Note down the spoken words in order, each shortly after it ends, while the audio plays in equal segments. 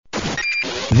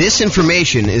This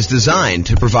information is designed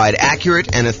to provide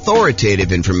accurate and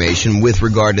authoritative information with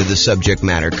regard to the subject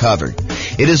matter covered.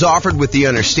 It is offered with the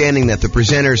understanding that the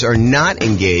presenters are not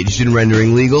engaged in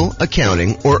rendering legal,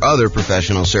 accounting, or other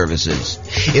professional services.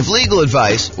 If legal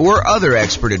advice or other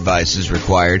expert advice is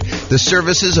required, the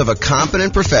services of a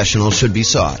competent professional should be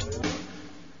sought.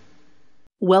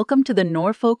 Welcome to the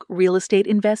Norfolk Real Estate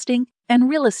Investing and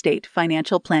Real Estate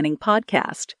Financial Planning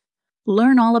Podcast.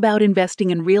 Learn all about investing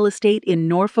in real estate in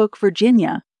Norfolk,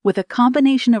 Virginia, with a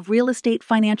combination of real estate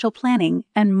financial planning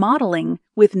and modeling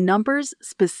with numbers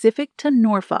specific to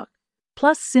Norfolk,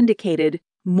 plus syndicated,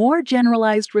 more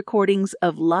generalized recordings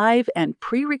of live and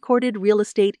pre-recorded real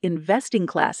estate investing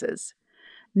classes,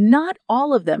 not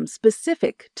all of them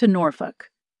specific to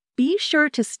Norfolk. Be sure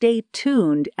to stay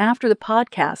tuned after the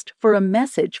podcast for a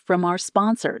message from our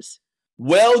sponsors.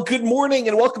 Well, good morning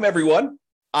and welcome, everyone.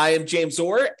 I am James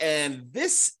Orr, and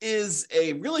this is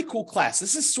a really cool class.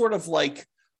 This is sort of like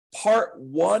part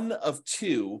 1 of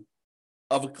 2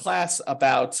 of a class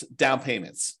about down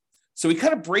payments. So we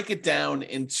kind of break it down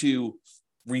into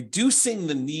reducing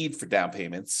the need for down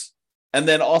payments and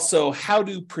then also how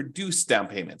to produce down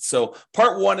payments. So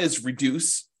part 1 is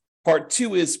reduce, part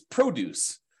 2 is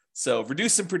produce. So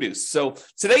reduce and produce. So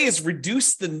today is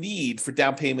reduce the need for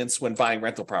down payments when buying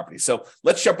rental property. So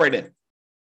let's jump right in.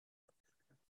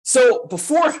 So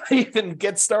before I even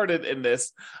get started in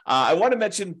this, I want to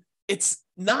mention it's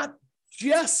not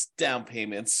just down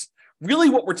payments. Really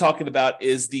what we're talking about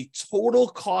is the total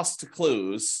cost to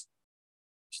close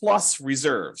plus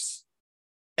reserves.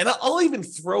 And I'll even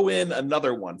throw in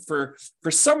another one. For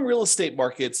some real estate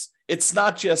markets, it's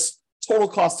not just total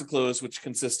cost to close, which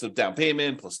consists of down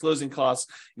payment plus closing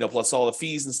costs, plus all the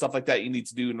fees and stuff like that you need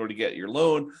to do in order to get your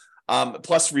loan,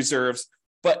 plus reserves.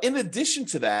 But in addition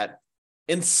to that,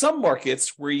 in some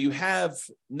markets where you have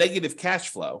negative cash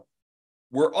flow,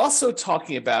 we're also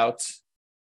talking about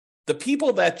the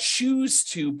people that choose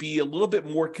to be a little bit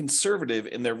more conservative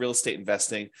in their real estate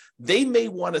investing. They may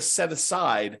want to set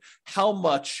aside how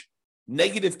much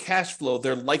negative cash flow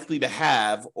they're likely to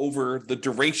have over the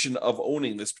duration of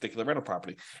owning this particular rental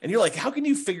property. And you're like, how can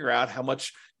you figure out how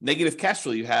much negative cash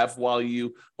flow you have while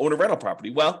you own a rental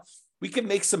property? Well, we can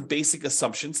make some basic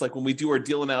assumptions, like when we do our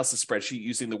deal analysis spreadsheet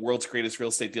using the world's greatest real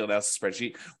estate deal analysis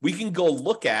spreadsheet, we can go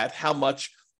look at how much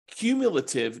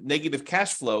cumulative negative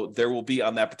cash flow there will be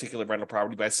on that particular rental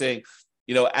property by saying,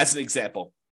 as an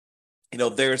example,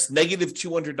 there's negative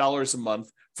 $200 a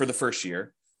month for the first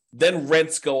year. Then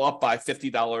rents go up by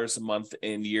 $50 a month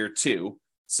in year 2.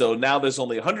 So now there's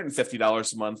only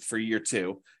 $150 a month for year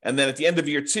 2. And then at the end of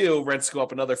year 2, rents go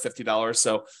up another $50.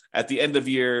 So at the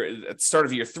start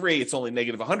of year 3, it's only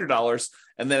negative $100.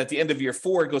 And then at the end of year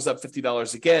 4, it goes up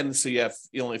 $50 again. So you have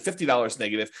only $50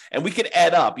 negative. And we could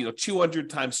add up, 200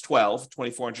 times 12,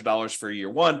 $2,400 for year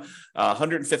 1,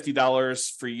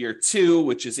 $150 for year 2,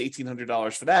 which is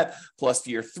 $1,800 for that. Plus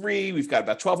year 3, we've got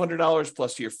about $1,200.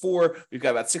 Plus year 4, we've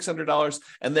got about $600.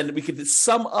 And then we could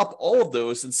sum up all of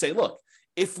those and say, look,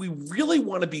 if we really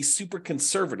want to be super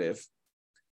conservative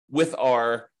with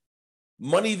our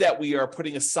money that we are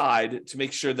putting aside to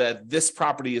make sure that this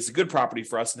property is a good property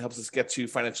for us and helps us get to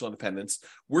financial independence,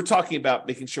 we're talking about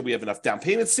making sure we have enough down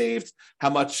payment saved, how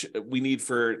much we need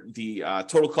for the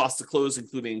total cost to close,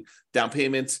 including down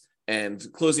payments and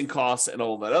closing costs and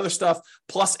all that other stuff,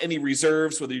 plus any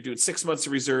reserves, whether you're doing 6 months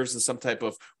of reserves in some type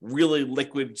of really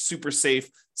liquid, super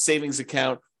safe savings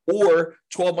account, or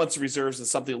 12 months of reserves in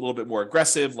something a little bit more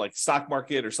aggressive, like stock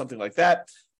market or something like that.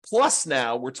 Plus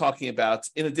now we're talking about,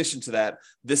 in addition to that,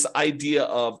 this idea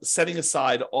of setting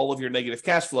aside all of your negative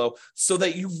cash flow so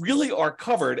that you really are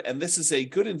covered. And this is a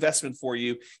good investment for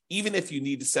you, even if you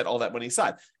need to set all that money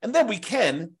aside. And then we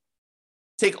can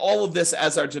take all of this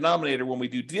as our denominator when we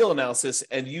do deal analysis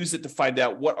and use it to find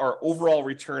out what our overall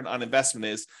return on investment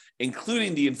is,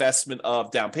 including the investment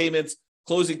of down payments,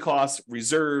 closing costs,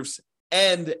 reserves,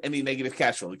 and any negative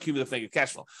cash flow, the cumulative negative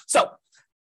cash flow. So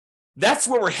that's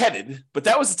where we're headed, but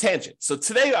that was a tangent. So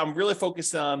today I'm really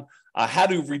focused on how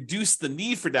to reduce the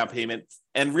need for down payment.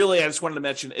 And really, I just wanted to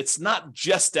mention, it's not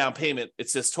just down payment.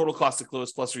 It's this total cost to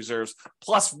close plus reserves.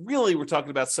 Plus, really, we're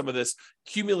talking about some of this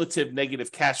cumulative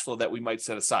negative cash flow that we might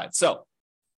set aside. So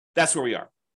that's where we are.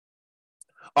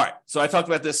 All right. So I talked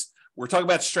about this. We're talking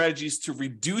about strategies to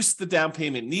reduce the down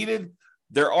payment needed.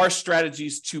 There are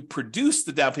strategies to produce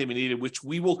the down payment needed, which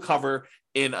we will cover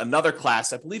in another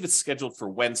class. I believe it's scheduled for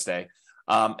Wednesday.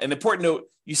 An important note,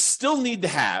 you still need to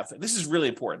have, and this is really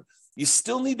important, you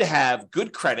still need to have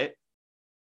good credit,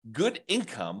 good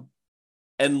income,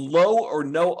 and low or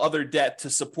no other debt to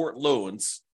support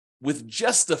loans, with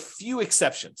just a few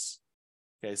exceptions.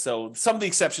 Okay, so some of the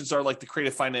exceptions are like the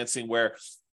creative financing where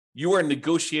you are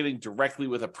negotiating directly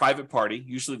with a private party,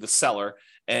 usually the seller,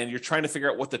 and you're trying to figure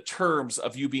out what the terms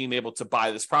of you being able to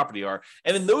buy this property are.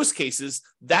 And in those cases,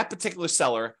 that particular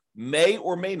seller may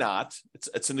or may not,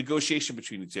 it's a negotiation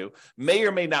between the two, may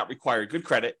or may not require good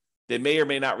credit. They may or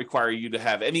may not require you to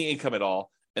have any income at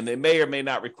all. And they may or may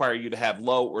not require you to have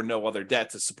low or no other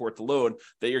debt to support the loan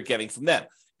that you're getting from them.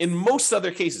 In most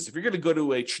other cases, if you're going to go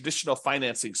to a traditional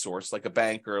financing source like a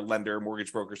bank or a lender,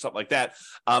 mortgage broker, something like that,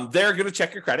 they're going to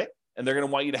check your credit and they're going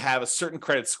to want you to have a certain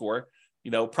credit score,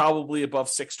 probably above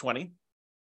 620.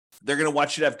 They're going to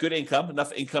want you to have good income,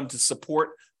 enough income to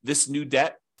support this new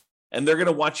debt, and they're going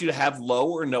to want you to have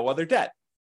low or no other debt.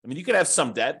 I mean, you could have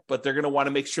some debt, but they're going to want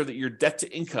to make sure that your debt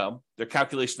to income, their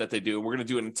calculation that they do, we're going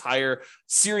to do an entire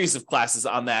series of classes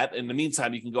on that. In the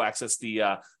meantime, you can go access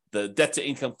the debt to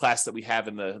income class that we have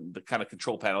in the kind of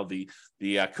control panel, the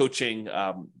coaching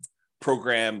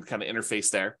program kind of interface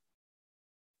there.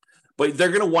 But they're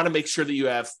going to want to make sure that you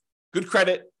have good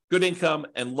credit, good income,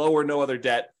 and low or no other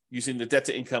debt using the debt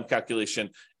to income calculation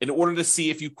in order to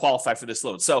see if you qualify for this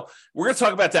loan. So we're going to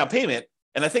talk about down payment.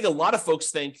 And I think a lot of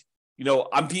folks think,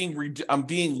 I'm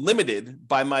being limited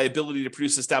by my ability to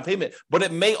produce this down payment, but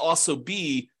it may also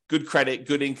be good credit,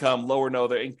 good income, low or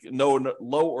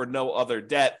no other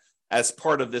debt as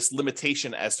part of this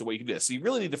limitation as to what you can do. So you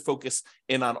really need to focus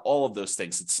in on all of those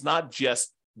things. It's not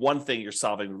just one thing you're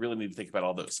solving. We really need to think about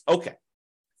all those. Okay.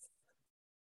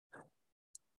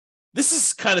 This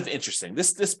is kind of interesting.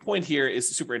 This point here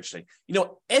is super interesting.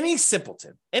 Any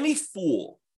simpleton, any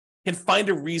fool can find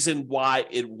a reason why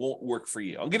it won't work for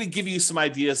you. I'm going to give you some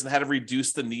ideas on how to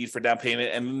reduce the need for down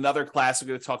payment. And in another class, we're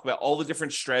going to talk about all the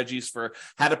different strategies for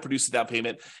how to produce a down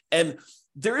payment. And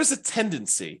there is a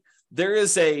tendency, there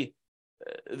is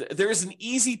an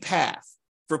easy path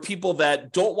for people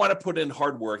that don't want to put in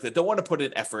hard work, that don't want to put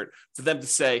in effort, for them to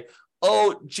say,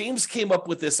 oh, James came up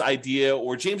with this idea,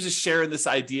 or James is sharing this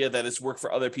idea that has worked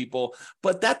for other people,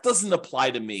 but that doesn't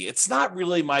apply to me. It's not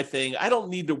really my thing. I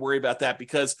don't need to worry about that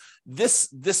because this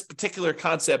particular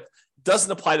concept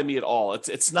doesn't apply to me at all.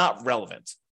 It's not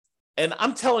relevant. And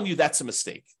I'm telling you, that's a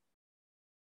mistake.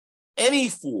 Any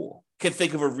fool can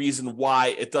think of a reason why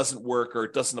it doesn't work or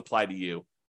it doesn't apply to you.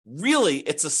 Really,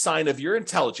 it's a sign of your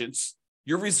intelligence,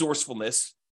 your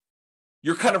resourcefulness,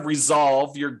 your kind of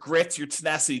resolve, your grit, your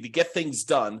tenacity to get things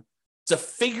done, to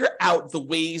figure out the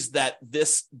ways that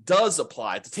this does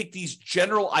apply, to take these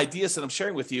general ideas that I'm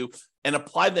sharing with you and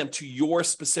apply them to your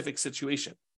specific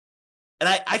situation. And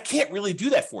I can't really do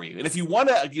that for you. And if you want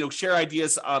to, share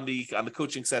ideas on the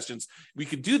coaching sessions, we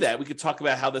could do that. We could talk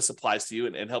about how this applies to you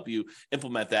and help you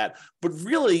implement that. But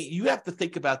really, you have to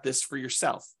think about this for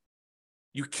yourself.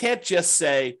 You can't just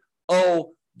say,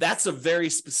 oh, that's a very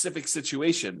specific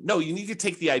situation. No, you need to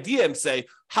take the idea and say,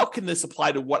 how can this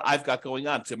apply to what I've got going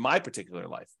on to my particular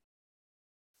life?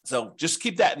 So just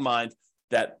keep that in mind,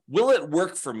 that will it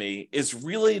work for me is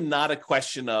really not a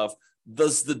question of,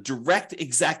 does the direct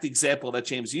exact example that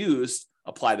James used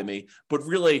apply to me, but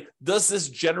really, does this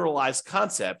generalized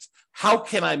concept, how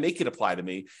can I make it apply to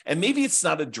me? And maybe it's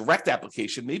not a direct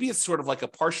application. Maybe it's sort of like a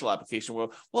partial application where,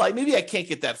 maybe I can't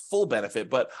get that full benefit,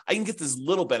 but I can get this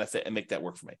little benefit and make that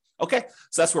work for me. Okay,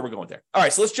 so that's where we're going there. All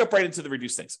right, so let's jump right into the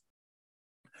reduce things.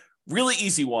 Really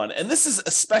easy one. And this is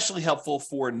especially helpful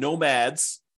for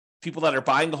nomads, people that are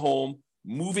buying a home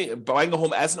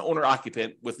as an owner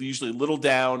occupant with usually little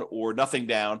down or nothing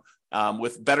down,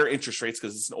 with better interest rates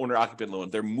because it's an owner-occupant loan.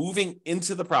 They're moving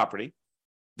into the property.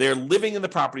 They're living in the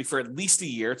property for at least a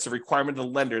year. It's a requirement of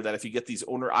the lender that if you get these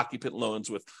owner-occupant loans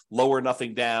with low or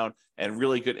nothing down and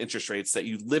really good interest rates, that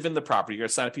you live in the property. You're going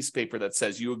to sign a piece of paper that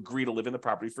says you agree to live in the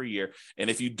property for a year. And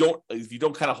if you don't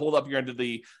kind of hold up your end of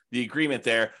the agreement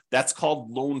there, that's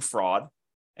called loan fraud,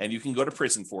 and you can go to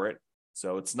prison for it.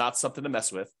 So it's not something to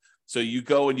mess with. So you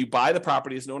go and you buy the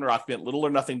property as an owner-occupant, little or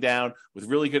nothing down, with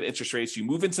really good interest rates. You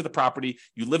move into the property.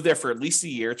 You live there for at least a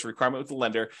year. It's a requirement with the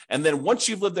lender. And then once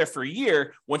you've lived there for a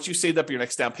year, once you saved up your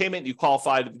next down payment, you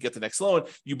qualify to get the next loan,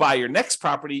 you buy your next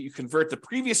property, you convert the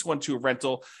previous one to a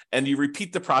rental, and you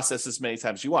repeat the process as many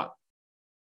times as you want.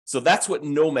 So that's what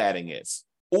nomading is,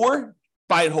 or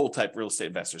buy and hold type real estate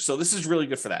investors. So this is really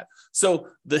good for that. So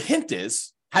the hint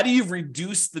is, how do you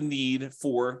reduce the need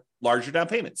for larger down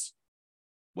payments?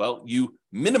 Well, you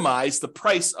minimize the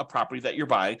price of property that you're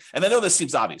buying. And I know this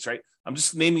seems obvious, right? I'm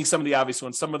just naming some of the obvious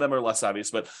ones. Some of them are less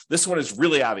obvious, but this one is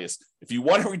really obvious. If you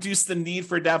want to reduce the need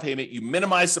for a down payment, you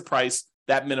minimize the price.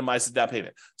 That minimizes the down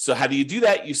payment. So how do you do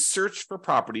that? You search for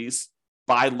properties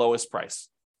by lowest price.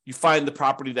 You find the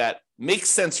property that makes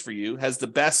sense for you, has the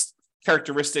best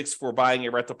characteristics for buying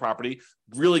a rental property: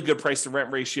 really good price to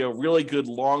rent ratio, really good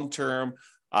long-term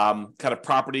kind of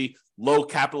property, low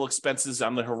capital expenses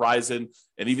on the horizon.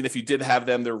 And even if you did have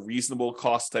them, they're reasonable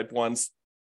cost type ones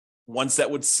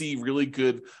that would see really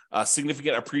good,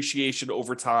 significant appreciation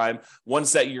over time,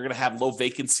 ones that you're going to have low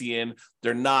vacancy in.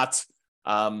 They're not,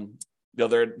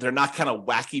 they're not kind of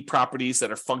wacky properties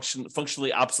that are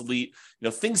functionally obsolete,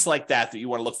 things like that you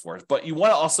want to look for. But you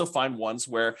want to also find ones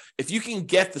where if you can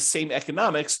get the same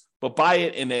economics, but buy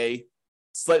it in a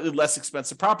slightly less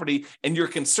expensive property, and you're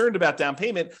concerned about down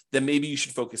payment, then maybe you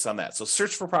should focus on that. So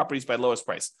search for properties by lowest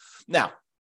price. Now,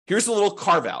 here's a little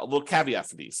carve out, a little caveat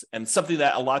for these, and something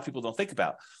that a lot of people don't think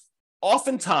about.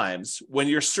 Oftentimes, when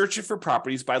you're searching for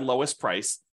properties by lowest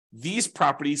price, these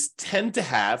properties tend to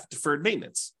have deferred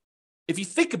maintenance. If you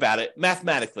think about it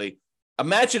mathematically,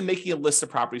 imagine making a list of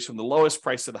properties from the lowest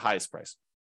price to the highest price.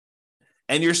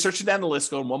 And you're searching down the list,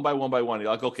 going one by one by one. You're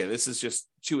like, okay, this is just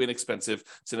too inexpensive.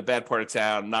 It's in a bad part of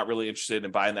town. I'm not really interested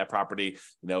in buying that property.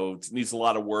 It needs a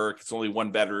lot of work. It's only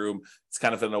one bedroom. It's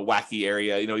kind of in a wacky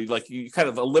area. You kind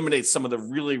of eliminate some of the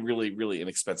really, really, really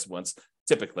inexpensive ones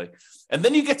typically. And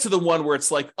then you get to the one where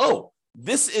it's like, oh,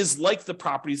 this is like the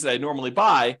properties that I normally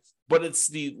buy, but it's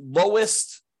the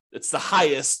lowest. It's the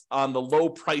highest on the low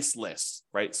price list,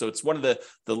 right? So it's one of the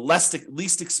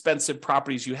least expensive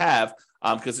properties you have,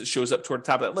 because it shows up toward the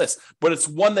top of that list, but it's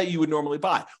one that you would normally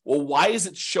buy. Well, why is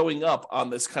it showing up on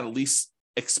this kind of least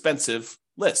expensive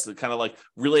list, kind of like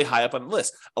really high up on the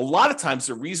list? A lot of times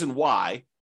the reason why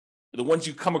the ones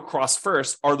you come across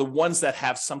first are the ones that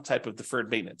have some type of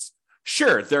deferred maintenance.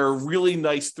 Sure, they're a really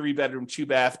nice 3-bedroom,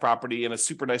 2-bath property in a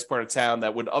super nice part of town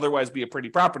that would otherwise be a pretty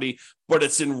property, but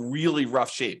it's in really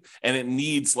rough shape and it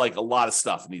needs like a lot of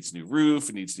stuff. It needs new roof,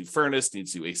 it needs new furnace, it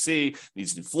needs new AC, it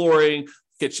needs new flooring.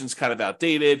 Kitchen's kind of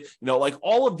outdated, like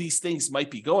all of these things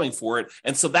might be going for it.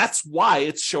 And so that's why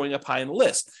it's showing up high on the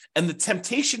list. And the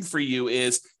temptation for you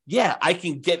is, yeah, I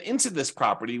can get into this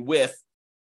property with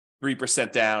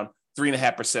 3% down,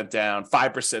 3.5% down,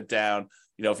 5% down.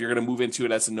 If you're going to move into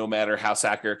it as a nomad or house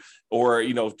hacker, or,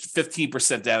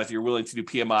 15% down if you're willing to do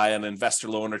PMI on an investor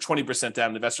loan, or 20% down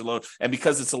an investor loan. And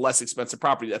because it's a less expensive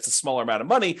property, that's a smaller amount of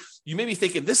money. You may be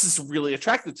thinking, this is really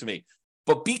attractive to me,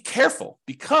 but be careful,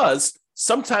 because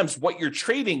sometimes what you're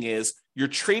trading is you're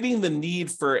trading the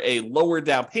need for a lower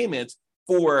down payment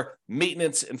for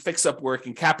maintenance and fix up work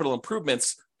and capital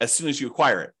improvements as soon as you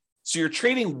acquire it. So you're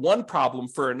trading one problem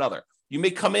for another. You may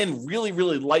come in really,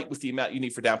 really light with the amount you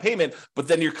need for down payment, but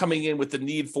then you're coming in with the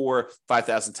need for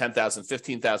 $5,000, $10,000,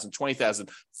 $15,000, $20,000,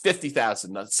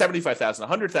 $50,000, $75,000,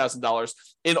 $100,000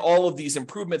 in all of these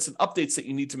improvements and updates that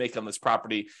you need to make on this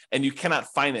property, and you cannot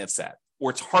finance that, or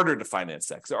it's harder to finance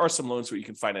that, because there are some loans where you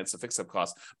can finance the fix-up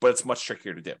costs, but it's much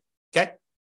trickier to do. Okay.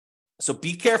 So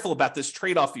be careful about this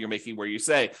trade-off that you're making, where you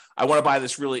say, I want to buy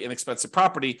this really inexpensive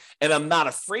property, and I'm not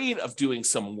afraid of doing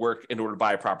some work in order to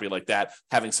buy a property like that,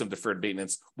 having some deferred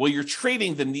maintenance. Well, you're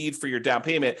trading the need for your down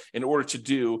payment in order to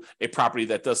do a property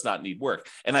that does not need work.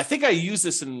 And I think I used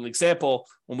this in an example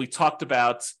when we talked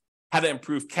about how to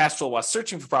improve cash flow while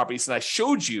searching for properties. And I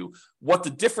showed you what the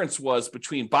difference was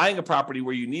between buying a property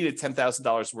where you needed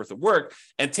 $10,000 worth of work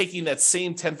and taking that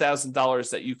same $10,000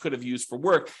 that you could have used for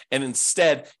work and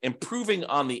instead improving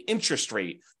on the interest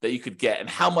rate that you could get, and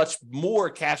how much more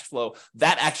cash flow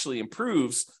that actually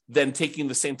improves than taking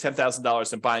the same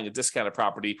 $10,000 and buying a discounted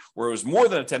property where it was more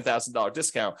than a $10,000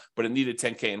 discount, but it needed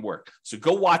 $10K in work. So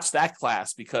go watch that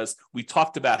class, because we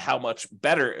talked about how much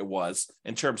better it was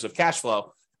in terms of cash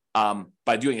flow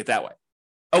by doing it that way.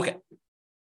 Okay.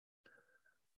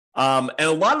 And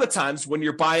a lot of the times when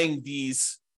you're buying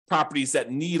these properties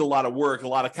that need a lot of work, a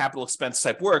lot of capital expense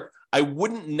type work, I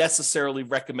wouldn't necessarily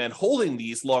recommend holding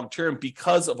these long-term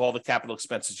because of all the capital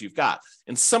expenses you've got.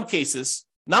 In some cases,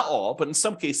 not all, but in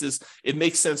some cases, it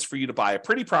makes sense for you to buy a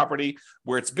pretty property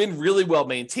where it's been really well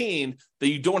maintained, that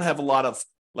you don't have a lot of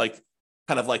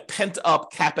kind of pent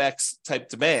up CapEx type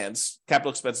demands.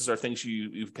 Capital expenses are things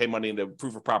you pay money to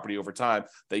improve a property over time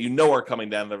that are coming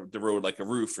down the road, like a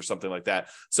roof or something like that.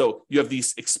 So you have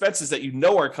these expenses that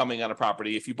are coming on a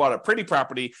property. If you bought a pretty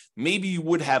property, maybe you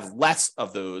would have less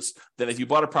of those than if you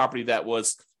bought a property that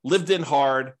was lived in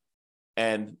hard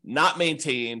and not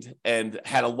maintained and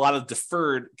had a lot of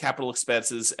deferred capital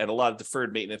expenses and a lot of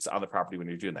deferred maintenance on the property when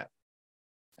you're doing that.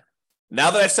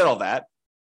 Now that I've said all that,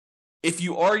 if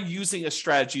you are using a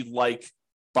strategy like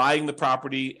buying the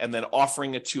property and then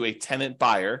offering it to a tenant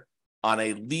buyer, on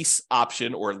a lease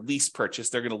option or lease purchase.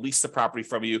 They're going to lease the property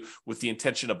from you with the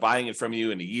intention of buying it from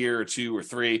you in a year or 2 or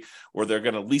 3, or they're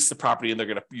going to lease the property and they're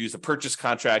going to use a purchase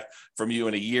contract from you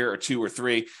in a year or 2 or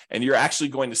 3, and you're actually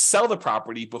going to sell the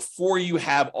property before you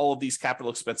have all of these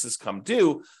capital expenses come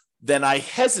due, then I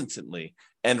hesitantly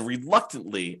and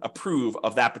reluctantly approve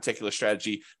of that particular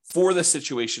strategy for the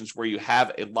situations where you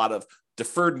have a lot of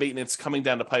deferred maintenance coming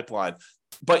down the pipeline.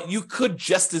 But you could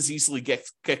just as easily get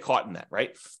caught in that,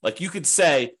 right? Like you could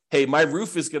say, hey, my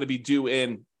roof is going to be due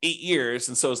in 8 years.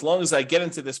 And so as long as I get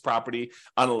into this property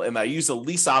and I use a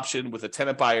lease option with a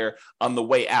tenant buyer on the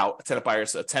way out, a tenant buyer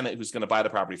is a tenant who's going to buy the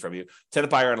property from you. Tenant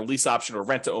buyer on a lease option or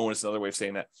rent to own is another way of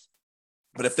saying that.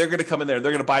 But if they're going to come in there,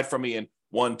 they're going to buy it from me in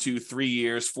 1, 2, 3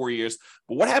 years, 4 years.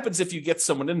 But what happens if you get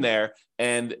someone in there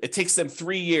and it takes them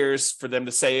 3 years for them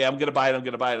to say, I'm going to buy it, I'm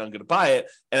going to buy it, I'm going to buy it.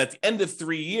 And at the end of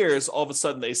 3 years, all of a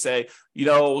sudden they say, you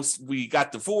know, we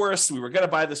got divorced. We were going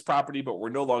to buy this property, but we're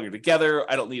no longer together.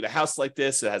 I don't need a house like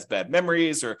this. It has bad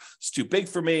memories or it's too big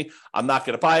for me. I'm not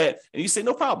going to buy it. And you say,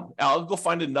 no problem. I'll go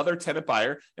find another tenant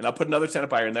buyer and I'll put another tenant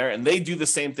buyer in there. And they do the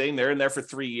same thing. They're in there for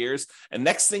 3 years. And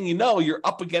next thing you know, you're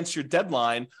up against your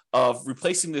deadline of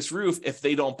replacing this roof if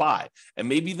they don't buy. And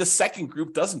maybe the second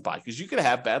group doesn't buy because you could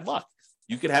have bad luck.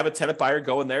 You could have a tenant buyer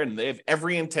go in there and they have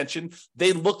every intention.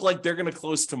 They look like they're going to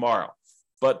close tomorrow.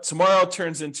 But tomorrow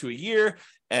turns into a year,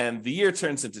 and the year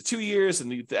turns into 2 years,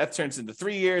 and that turns into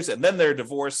 3 years, and then they're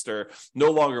divorced or no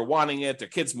longer wanting it. Their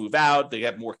kids move out. They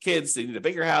have more kids. They need a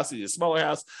bigger house. They need a smaller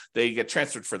house. They get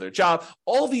transferred for their job.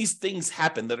 All these things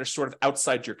happen that are sort of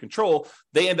outside your control.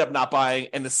 They end up not buying,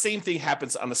 and the same thing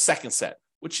happens on the second set,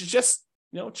 which is just,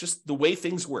 just the way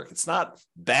things work. It's not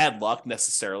bad luck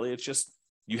necessarily. It's just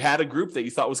you had a group that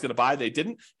you thought was going to buy, they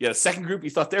didn't. You had a second group you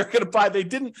thought they were going to buy, they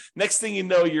didn't. Next thing you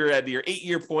know, you're at your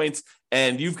 8-year points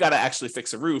and you've got to actually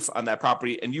fix a roof on that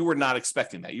property. And you were not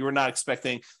expecting that. You were not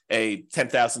expecting a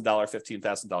 $10,000,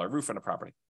 $15,000 roof on a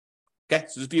property. Okay,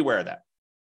 so just be aware of that.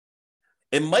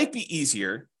 It might be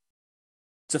easier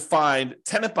to find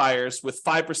tenant buyers with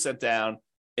 5% down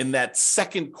in that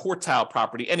second quartile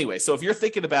property anyway. So if you're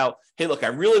thinking about, hey, look, I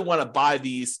really want to buy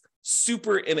these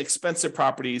super inexpensive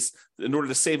properties in order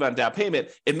to save on down payment,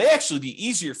 it may actually be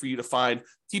easier for you to find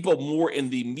people more in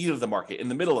the meat of the market, in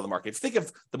the middle of the market. Think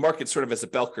of the market sort of as a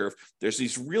bell curve. There's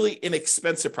these really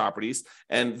inexpensive properties,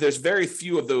 and there's very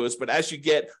few of those. But as you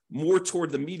get more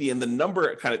toward the median, the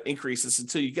number kind of increases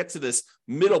until you get to this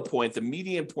middle point, the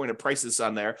median point of prices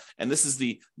on there. And this is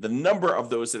the number of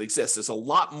those that exist. There's a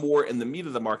lot more in the meat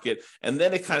of the market. And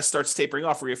then it kind of starts tapering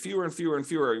off where you have fewer and fewer and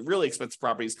fewer really expensive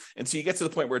properties until you get to the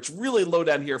point where it's really low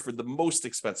down here for the most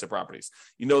expensive properties.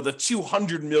 The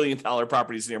 $200 million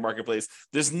properties in your marketplace,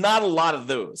 there's not a lot of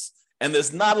those. And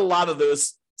there's not a lot of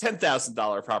those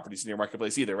 $10,000 properties in your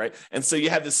marketplace either, right? And so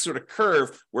you have this sort of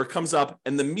curve where it comes up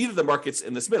and the meat of the market's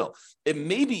in this middle. It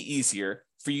may be easier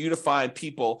for you to find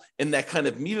people in that kind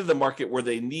of meat of the market where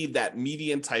they need that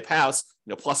median type house,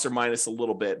 plus or minus a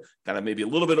little bit, kind of maybe a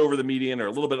little bit over the median or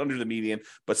a little bit under the median,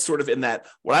 but sort of in that,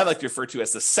 what I like to refer to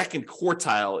as the second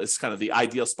quartile is kind of the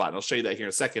ideal spot. And I'll show you that here in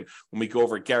a second when we go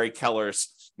over Gary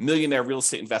Keller's Millionaire Real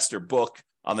Estate Investor book.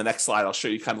 On the next slide, I'll show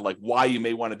you kind of like why you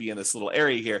may want to be in this little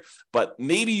area here, but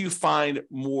maybe you find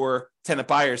more tenant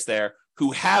buyers there who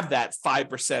have that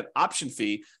 5% option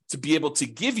fee to be able to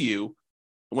give you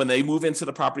when they move into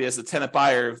the property as a tenant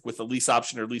buyer with a lease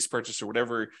option or lease purchase or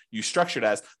whatever you structured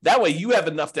as. That way you have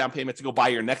enough down payment to go buy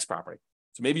your next property.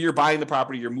 So maybe you're buying the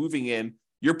property, you're moving in,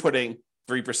 you're putting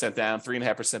 3% down,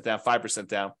 3.5% down, 5%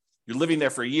 down. You're living there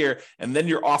for a year, and then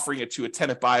you're offering it to a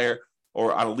tenant buyer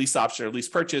or on a lease option or lease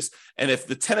purchase. And if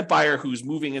the tenant buyer who's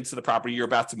moving into the property you're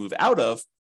about to move out of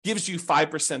gives you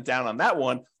 5% down on that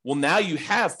one, well, now you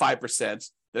have 5%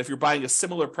 that if you're buying a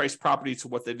similar price property to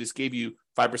what they just gave you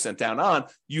 5% down on,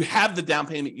 you have the down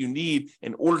payment you need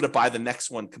in order to buy the next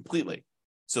one completely.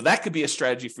 So that could be a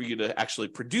strategy for you to actually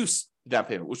produce the down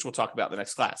payment, which we'll talk about in the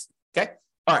next class. Okay.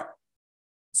 All right.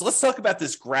 So let's talk about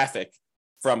this graphic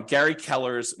from Gary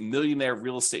Keller's Millionaire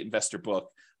Real Estate Investor book.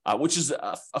 Which is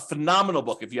a phenomenal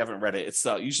book if you haven't read it. It's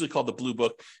usually called the Blue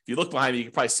Book. If you look behind me, you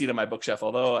can probably see it on my bookshelf,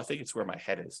 although I think it's where my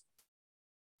head is.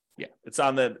 Yeah, it's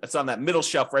on that middle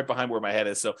shelf right behind where my head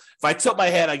is. So if I tilt my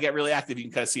head, I get really active. You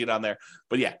can kind of see it on there.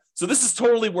 But yeah, so this is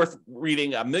totally worth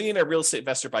reading. A Millionaire Real Estate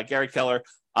Investor by Gary Keller.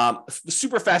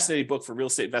 Super fascinating book for real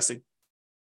estate investing.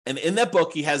 And in that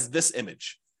book, he has this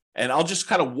image. And I'll just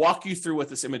kind of walk you through what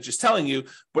this image is telling you.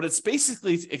 But it's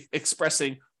basically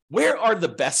expressing where are the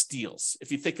best deals?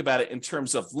 If you think about it in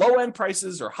terms of low-end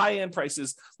prices or high-end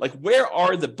prices, like where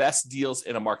are the best deals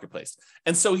in a marketplace?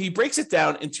 And so he breaks it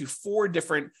down into 4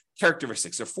 different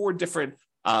characteristics or 4 different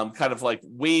kind of like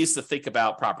ways to think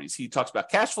about properties. He talks about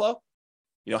cash flow,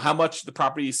 how much the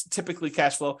properties typically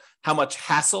cash flow, how much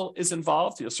hassle is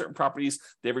involved. Certain properties,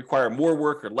 they require more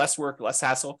work, less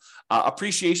hassle.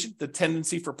 Appreciation, the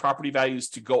tendency for property values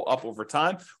to go up over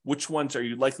time. Which ones are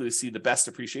you likely to see the best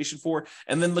appreciation for?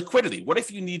 And then liquidity. What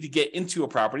if you need to get into a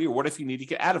property, or what if you need to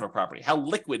get out of a property? How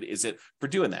liquid is it for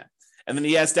doing that? And then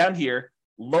he has down here,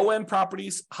 low-end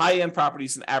properties, high-end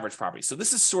properties, and average properties. So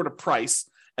this is sort of price.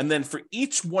 And then for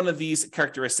each one of these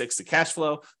characteristics, the cash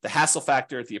flow, the hassle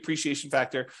factor, the appreciation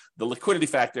factor, the liquidity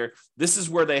factor, this is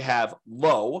where they have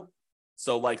low.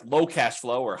 So like low cash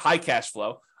flow or high cash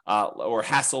flow, or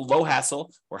hassle, low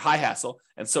hassle or high hassle.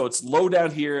 And so it's low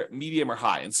down here, medium or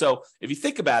high. And so if you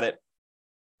think about it,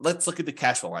 let's look at the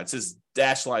cash flow line. It says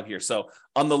dashed line here. So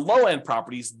on the low end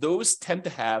properties, those tend to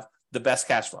have the best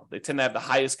cash flow. They tend to have the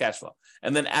highest cash flow.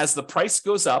 And then as the price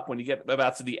goes up, when you get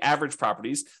about to the average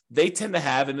properties, they tend to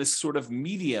have in this sort of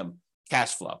medium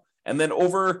cash flow. And then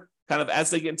over kind of as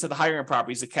they get into the higher end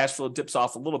properties, the cash flow dips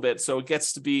off a little bit. So it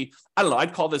gets to be,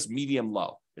 I'd call this medium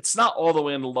low. It's not all the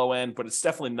way in the low end, but it's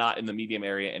definitely not in the medium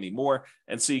area anymore.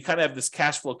 And so you kind of have this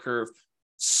cash flow curve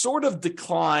sort of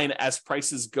decline as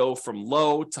prices go from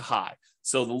low to high.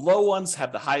 So the low ones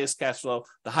have the highest cash flow.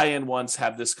 The high end ones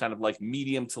have this kind of like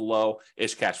medium to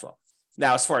low-ish cash flow.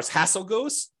 Now, as far as hassle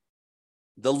goes,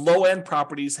 the low end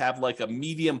properties have like a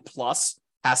medium plus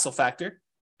hassle factor.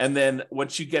 And then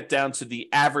once you get down to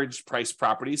the average price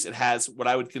properties, it has what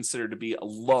I would consider to be a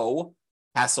low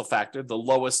hassle factor, the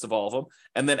lowest of all of them.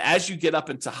 And then as you get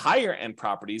up into higher end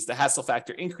properties, the hassle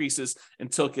factor increases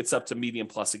until it gets up to medium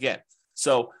plus again.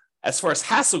 So as far as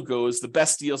hassle goes, the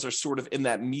best deals are sort of in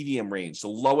that medium range, the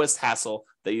lowest hassle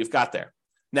that you've got there.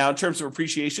 Now, in terms of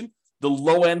appreciation, the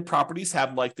low end properties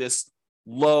have like this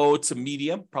low to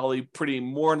medium, probably a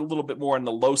little bit more on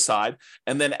the low side.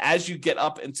 And then as you get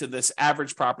up into this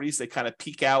average properties, they kind of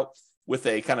peak out with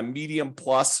a kind of medium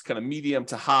plus, kind of medium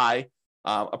to high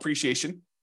appreciation.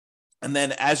 And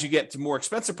then as you get to more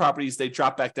expensive properties, they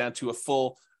drop back down to a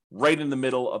full right in the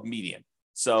middle of median.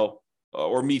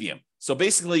 Or medium. So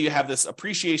basically you have this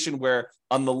appreciation where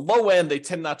on the low end, they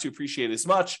tend not to appreciate as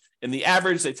much. In the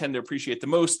average, they tend to appreciate the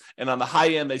most. And on the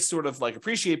high end, they sort of like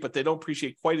appreciate, but they don't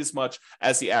appreciate quite as much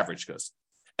as the average goes.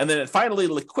 And then finally,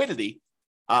 liquidity.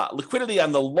 Liquidity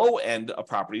on the low end of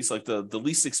properties, like the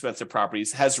least expensive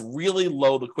properties, has really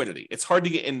low liquidity. It's hard to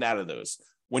get in and out of those.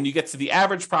 When you get to the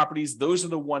average properties, those are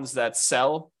the ones that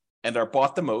sell and are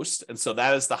bought the most. And so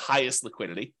that is the highest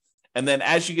liquidity. And then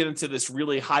as you get into this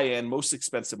really high-end, most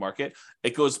expensive market,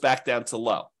 it goes back down to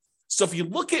low. So if you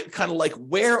look at kind of like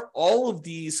where all of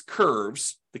these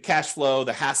curves, the cash flow,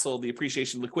 the hassle, the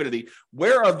appreciation, liquidity,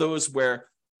 where are those where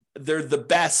they're the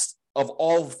best of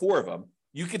all four of them,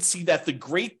 you could see that the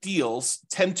great deals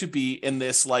tend to be in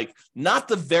this like not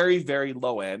the very, very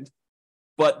low end,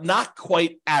 but not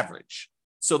quite average.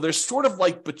 So there's sort of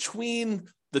like between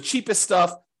the cheapest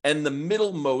stuff and the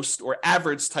middlemost or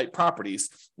average type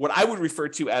properties, what I would refer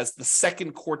to as the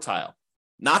second quartile,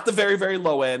 not the very, very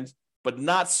low end, but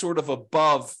not sort of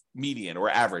above median or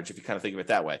average, if you kind of think of it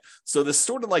that way. So this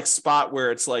sort of like spot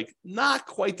where it's like not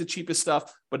quite the cheapest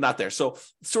stuff, but not there. So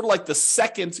sort of like the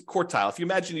second quartile. If you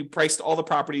imagine you priced all the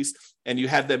properties and you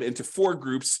had them into four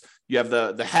groups, you have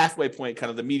the halfway point,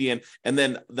 kind of the median, and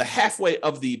then the halfway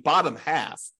of the bottom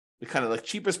half, the kind of like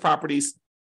cheapest properties.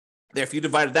 There, if you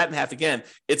divided that in half again,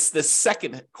 it's the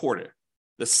second quarter.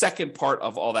 The second part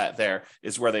of all that there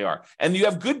is where they are. And you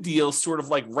have good deals sort of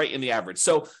like right in the average.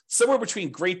 So somewhere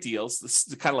between great deals,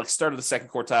 the kind of like start of the second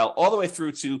quartile, all the way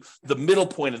through to the middle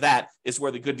point of that is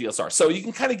where the good deals are. So you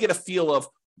can kind of get a feel of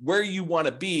where you want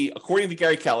to be, according to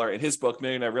Gary Keller in his book,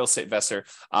 Millionaire Real Estate Investor,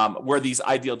 where these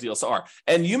ideal deals are.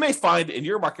 And you may find in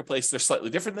your marketplace, they're slightly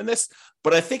different than this,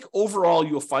 but I think overall,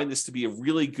 you'll find this to be a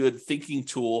really good thinking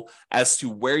tool as to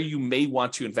where you may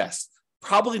want to invest.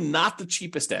 Probably not the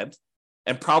cheapest end,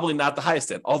 and probably not the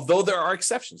highest end, although there are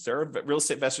exceptions. There are real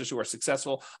estate investors who are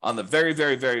successful on the very,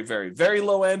 very, very, very, very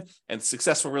low end and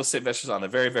successful real estate investors on the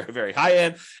very, very, very high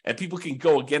end, and people can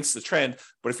go against the trend.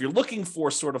 But if you're looking for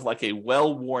sort of like a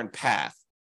well-worn path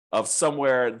of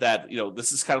somewhere that,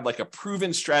 this is kind of like a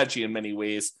proven strategy in many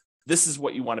ways, this is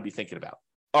what you want to be thinking about.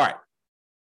 All right.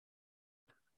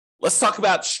 Let's talk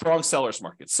about strong sellers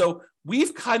market. So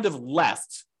we've kind of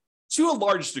left, to a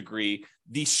large degree,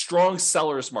 the strong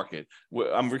sellers market.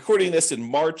 I'm recording this in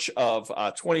March of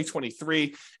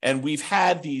 2023, and we've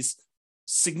had these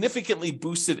significantly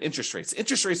boosted interest rates.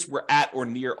 Interest rates were at or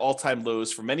near all-time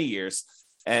lows for many years.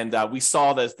 And we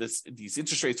saw that these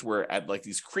interest rates were at like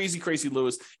these crazy, crazy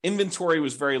lows. Inventory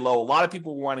was very low. A lot of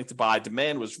people were wanting to buy.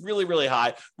 Demand was really, really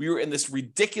high. We were in this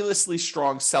ridiculously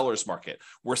strong seller's market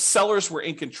where sellers were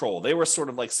in control. They were sort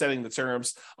of like setting the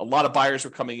terms. A lot of buyers were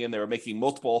coming in. They were making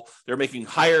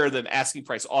higher than asking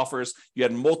price offers. You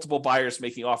had multiple buyers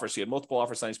making offers. You had multiple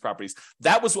offers on these properties.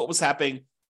 That was what was happening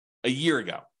a year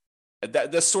ago.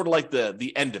 That's sort of like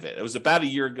the end of it. It was about a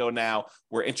year ago now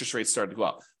where interest rates started to go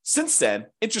up. Since then,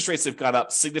 interest rates have gone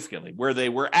up significantly. Where they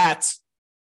were at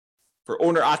for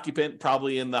owner-occupant,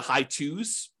 probably in the high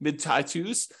twos, mid to high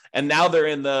twos, and now they're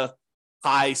in the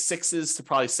high sixes to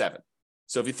probably 7.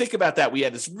 So if you think about that, we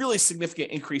had this really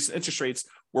significant increase in interest rates.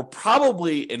 We're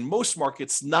probably in most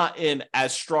markets not in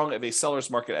as strong of a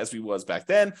seller's market as we was back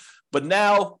then, but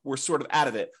now we're sort of out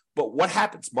of it. But what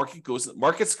happens?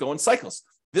 Markets go in cycles.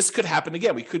 This could happen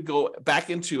again. We could go back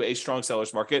into a strong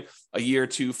seller's market a year,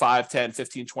 2, 5, 10,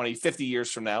 15, 20, 50 years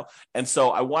from now. And so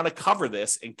I want to cover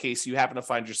this in case you happen to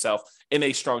find yourself in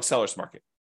a strong seller's market.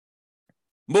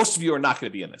 Most of you are not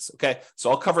going to be in this, okay? So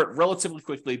I'll cover it relatively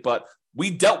quickly, but we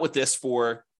dealt with this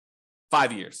for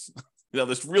 5 years.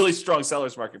 This really strong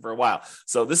seller's market for a while.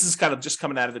 So this is kind of just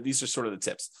coming out of it. These are sort of the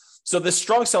tips. So this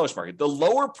strong seller's market, the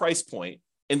lower price point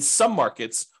in some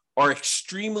markets are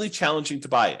extremely challenging to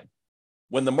buy in.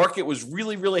 When the market was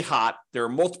really, really hot, there were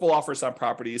multiple offers on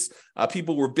properties.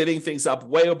 People were bidding things up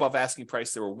way above asking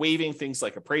price. They were waiving things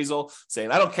like appraisal,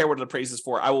 saying, I don't care what it appraises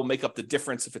for. I will make up the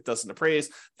difference if it doesn't appraise.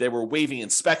 They were waiving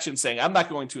inspection, saying, I'm not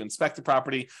going to inspect the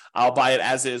property. I'll buy it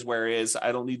as is, where it is.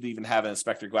 I don't need to even have an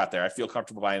inspector go out there. I feel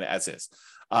comfortable buying it as is.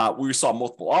 We saw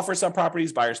multiple offers on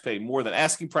properties, buyers paying more than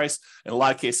asking price, in a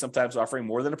lot of cases, sometimes offering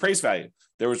more than appraised value.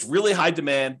 There was really high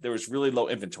demand. There was really low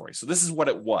inventory. So this is what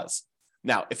it was.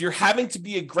 Now, if you're having to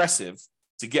be aggressive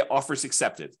to get offers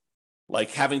accepted, like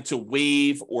having to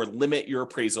waive or limit your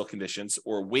appraisal conditions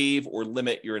or waive or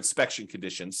limit your inspection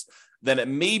conditions, then it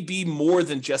may be more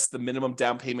than just the minimum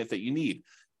down payment that you need.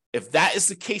 If that is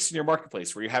the case in your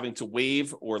marketplace where you're having to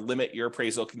waive or limit your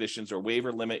appraisal conditions or waive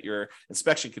or limit your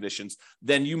inspection conditions,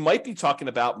 then you might be talking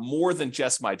about more than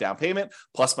just my down payment,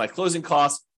 plus my closing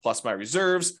costs, plus my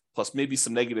reserves, plus maybe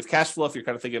some negative cash flow if you're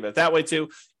kind of thinking of it that way too.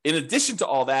 In addition to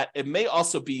all that, it may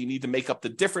also be you need to make up the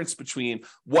difference between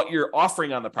what you're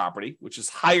offering on the property, which is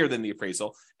higher than the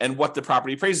appraisal, and what the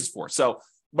property appraises for. So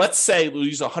let's say we'll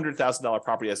use a $100,000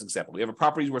 property as an example. We have a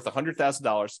property worth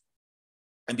 $100,000.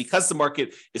 And because the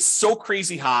market is so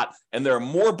crazy hot and there are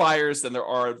more buyers than there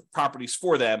are properties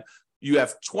for them, you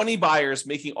have 20 buyers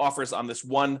making offers on this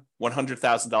one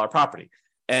 $100,000 property.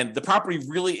 And the property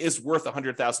really is worth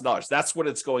 $100,000. That's what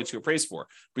it's going to appraise for.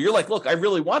 But you're like, look, I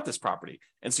really want this property.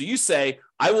 And so you say,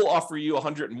 I will offer you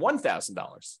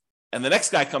 $101,000. And the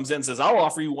next guy comes in and says, I'll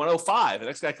offer you 105. The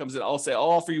next guy comes in, I'll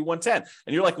offer you 110.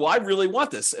 And you're like, well, I really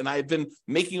want this. And I've been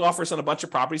making offers on a bunch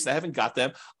of properties and I haven't got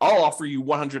them. I'll offer you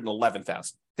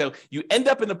 111,000. So you end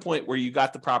up in the point where you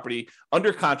got the property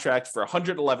under contract for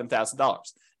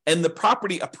 $111,000 and the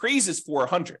property appraises for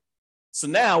 100. So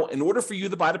now, in order for you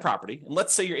to buy the property, and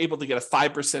let's say you're able to get a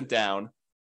 5% down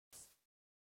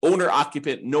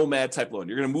owner-occupant nomad type loan.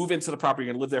 You're going to move into the property,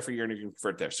 you're going to live there for a year, and you're going to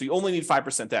convert there. So you only need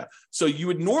 5% down. So you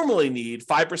would normally need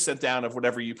 5% down of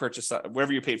whatever you purchased,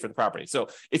 whatever you paid for the property. So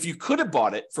if you could have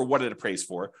bought it for what it appraised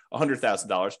for,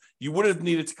 $100,000, you would have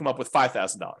needed to come up with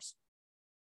 $5,000.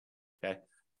 Okay,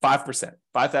 5%,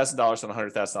 $5,000 on a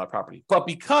 $100,000 property. But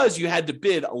because you had to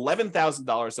bid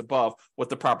 $11,000 above what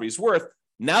the property is worth,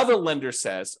 now the lender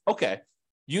says, okay,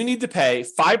 you need to pay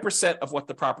 5% of what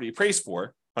the property appraised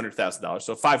for, $100,000,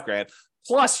 so $5,000,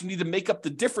 plus you need to make up the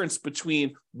difference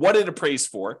between what it appraised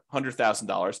for,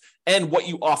 $100,000, and what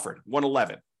you offered,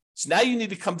 $111,000. So now you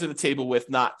need to come to the table with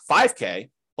not $5,000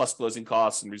 plus closing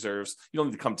costs and reserves. You don't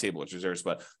need to come to the table with reserves,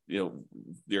 but your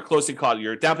closing cost,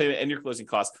 your down payment, and your closing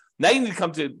costs. Now you need to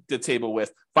come to the table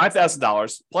with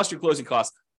 $5,000 plus your closing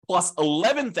costs plus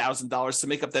 $11,000 to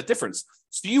make up that difference.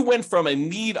 So you went from a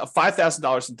need of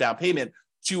 $5,000 in down payment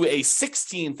to a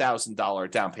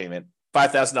 $16,000 down payment,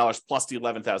 $5,000 plus the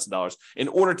 $11,000 in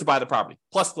order to buy the property,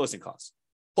 plus closing costs.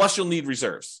 Plus you'll need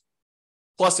reserves.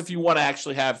 Plus, if you want to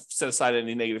actually have set aside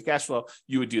any negative cash flow,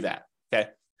 you would do that, okay?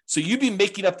 So you'd be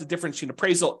making up the difference between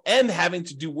appraisal and having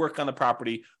to do work on the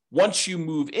property once you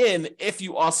move in if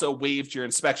you also waived your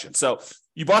inspection. So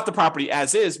you bought the property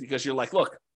as is because you're like,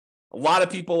 look, a lot of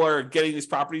people are getting these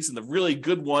properties, and the really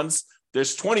good ones,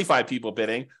 there's 25 people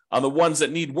bidding. On the ones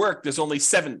that need work, there's only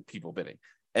 7 people bidding.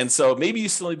 And so maybe you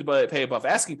still need to pay above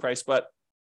asking price, but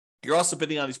you're also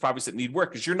bidding on these properties that need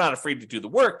work because you're not afraid to do the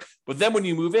work. But then when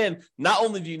you move in, not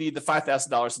only do you need the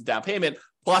 $5,000 in down payment,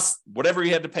 plus whatever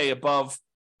you had to pay above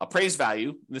appraised value.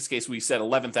 In this case, we said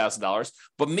 $11,000,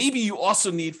 but maybe you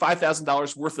also need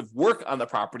 $5,000 worth of work on the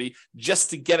property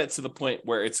just to get it to the point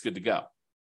where it's good to go.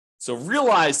 So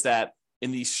realize that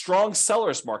in these strong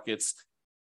sellers markets,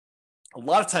 a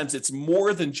lot of times it's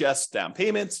more than just down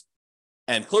payments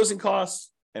and closing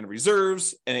costs and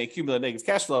reserves and a cumulative negative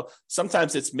cash flow.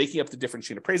 Sometimes it's making up the difference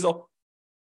in appraisal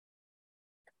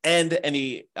and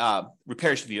any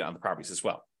repairs you need on the properties as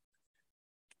well.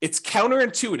 It's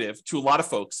counterintuitive to a lot of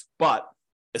folks, but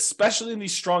especially in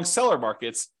these strong seller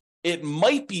markets, it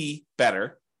might be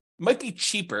better, might be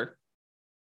cheaper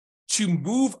to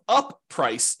move up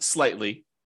price slightly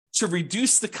to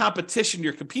reduce the competition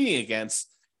you're competing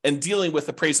against and dealing with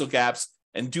appraisal gaps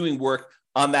and doing work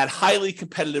on that highly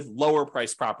competitive, lower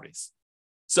price properties.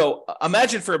 So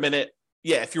imagine for a minute,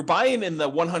 if you're buying in the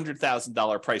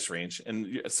 $100,000 price range,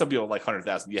 and some people are like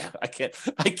 100,000, I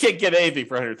can't get anything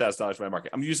for $100,000 in my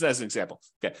market. I'm using that as an example.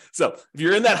 Okay, so if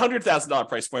you're in that $100,000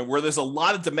 price point where there's a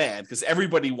lot of demand because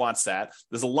everybody wants that,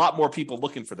 there's a lot more people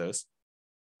looking for those.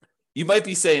 You might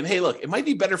be saying, hey, look, it might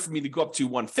be better for me to go up to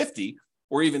 150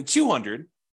 or even 200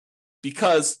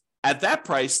 because at that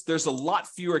price, there's a lot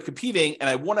fewer competing and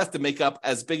I won't have to make up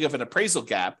as big of an appraisal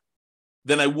gap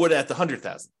than I would at the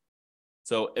 100,000.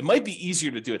 So it might be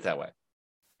easier to do it that way.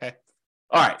 Okay.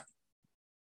 All right.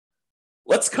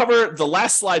 Let's cover the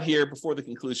last slide here before the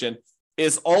conclusion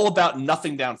is all about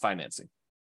nothing down financing.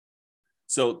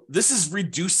 So this is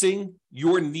reducing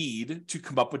your need to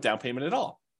come up with down payment at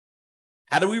all.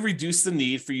 How do we reduce the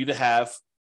need for you to have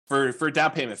for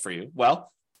down payment for you?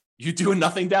 Well, you do a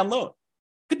nothing down loan.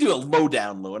 Could do a low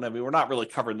down loan. I mean, we're not really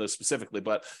covering those specifically,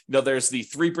 but there's the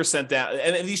 3% down,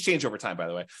 and these change over time, by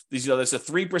the way. There's a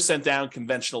 3% down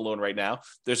conventional loan right now.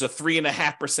 There's a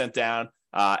 3.5% down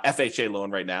FHA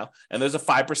loan right now, and there's a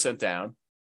 5% down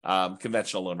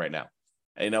conventional loan right now.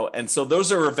 And so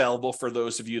those are available for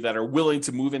those of you that are willing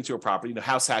to move into a property,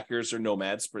 house hackers or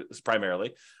nomads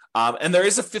primarily. And there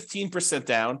is a 15%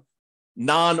 down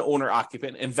non-owner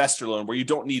occupant investor loan where you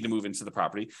don't need to move into the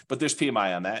property, but there's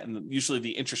PMI on that. And usually the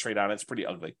interest rate on it's pretty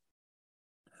ugly.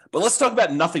 But let's talk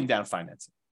about nothing down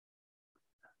financing.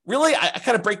 Really, I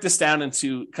kind of break this down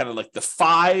into kind of like the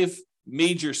 5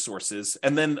 major sources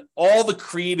and then all the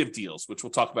creative deals, which we'll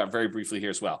talk about very briefly here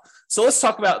as well. So let's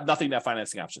talk about nothing down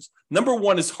financing options. Number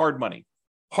 1 is hard money.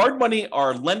 Hard money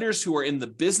are lenders who are in the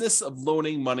business of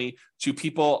loaning money to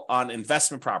people on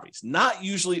investment properties, not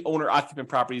usually owner-occupant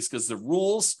properties, because the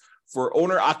rules for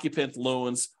owner-occupant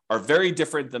loans are very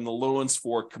different than the loans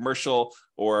for commercial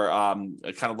or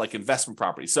kind of like investment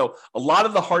properties. So a lot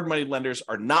of the hard money lenders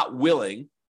are not willing.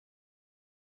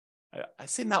 I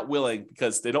say not willing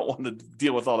because they don't want to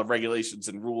deal with all the regulations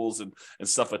and rules and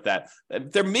stuff like that.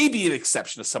 There may be an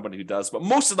exception to somebody who does, but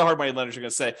most of the hard money lenders are going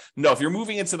to say, no, if you're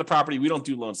moving into the property, we don't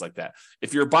do loans like that.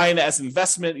 If you're buying it as an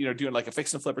investment, doing like a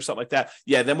fix and flip or something like that,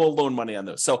 then we'll loan money on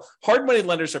those. So hard money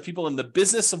lenders are people in the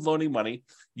business of loaning money.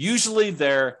 Usually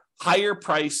they're higher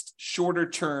priced, shorter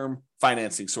term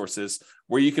financing sources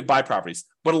where you could buy properties.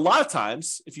 But a lot of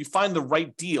times, if you find the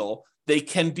right deal, they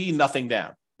can be nothing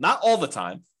down. Not all the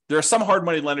time. There are some hard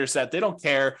money lenders that they don't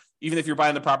care, even if you're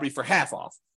buying the property for half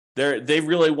off. They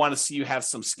really want to see you have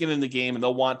some skin in the game and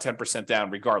they'll want 10%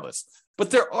 down regardless.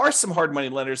 But there are some hard money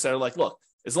lenders that are like, look,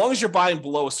 as long as you're buying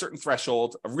below a certain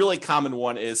threshold, a really common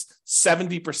one is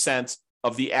 70%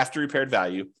 of the after repaired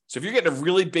value. So if you're getting a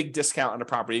really big discount on a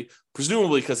property,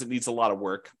 presumably because it needs a lot of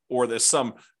work, or there's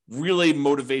some really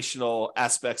motivational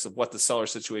aspects of what the seller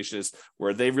situation is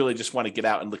where they really just want to get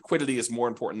out and liquidity is more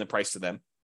important than price to them.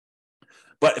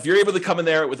 But if you're able to come in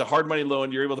there with a hard money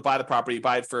loan, you're able to buy the property,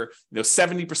 buy it for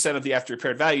 70% of the after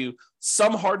repaired value.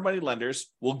 Some hard money lenders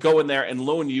will go in there and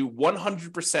loan you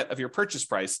 100% of your purchase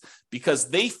price because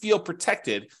they feel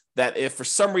protected that if for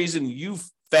some reason you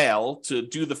fail to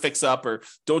do the fix up or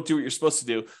don't do what you're supposed to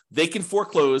do, they can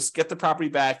foreclose, get the property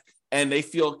back, and they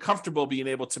feel comfortable being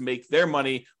able to make their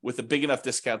money with a big enough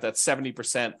discount that's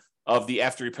 70% of the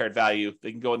after repaired value.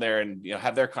 They can go in there and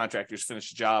have their contractors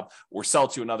finish the job or sell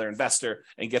to another investor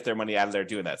and get their money out of there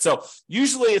doing that. So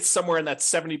usually it's somewhere in that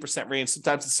 70% range.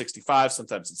 Sometimes it's 65,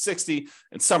 sometimes it's 60.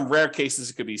 In some rare cases,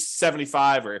 it could be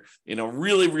 75 or,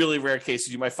 really, really rare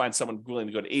cases, you might find someone willing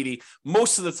to go to 80.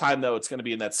 Most of the time, though, it's going to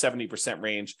be in that 70%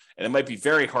 range. And it might be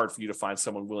very hard for you to find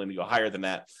someone willing to go higher than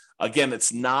that. Again,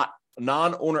 it's not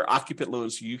non-owner occupant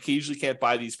loans. You usually can't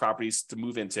buy these properties to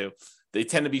move into. They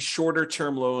tend to be shorter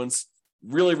term loans,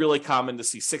 really, really common to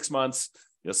see 6 months.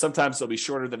 Sometimes they'll be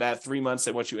shorter than that, 3 months.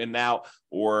 They want you in now,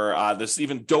 or there's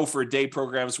even dough for a day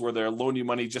programs where they'll loan you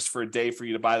money just for a day for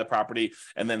you to buy the property,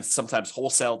 and then sometimes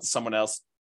wholesale to someone else.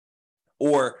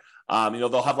 Or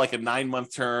They'll have like a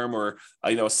 9-month term or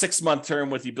a 6-month term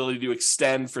with the ability to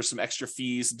extend for some extra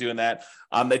fees and doing that.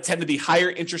 They tend to be higher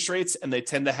interest rates, and they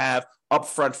tend to have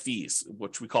upfront fees,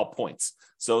 which we call points.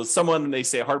 So they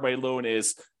say a hard money loan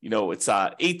is, it's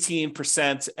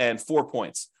 18% and 4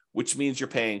 points, which means you're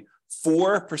paying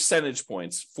 4 percentage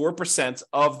points, 4%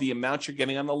 of the amount you're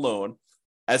getting on the loan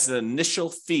as an initial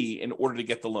fee in order to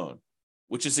get the loan,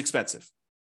 which is expensive.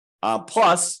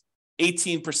 Plus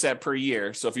 18% per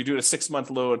year. So if you're doing a 6-month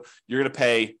loan, you're going to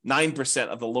pay 9%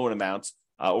 of the loan amount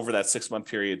over that 6-month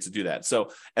period to do that.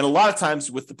 So, and a lot of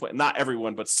times not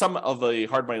everyone, but some of the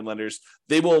hard money lenders,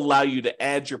 they will allow you to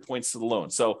add your points to the loan.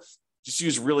 So just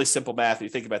use really simple math. If you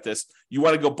think about this, you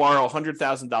want to go borrow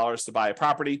 $100,000 to buy a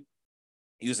property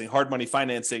using hard money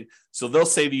financing. So they'll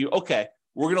say to you, okay,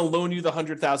 we're going to loan you the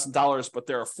 $100,000, but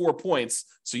there are 4 points.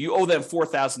 So you owe them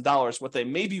 $4,000. What they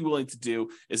may be willing to do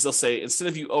is they'll say, instead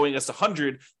of you owing us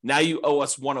 100, now you owe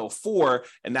us 104.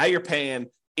 And now you're paying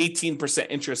 18%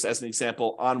 interest, as an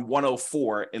example, on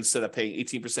 104 instead of paying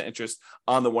 18% interest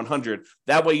on the 100.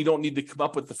 That way you don't need to come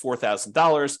up with the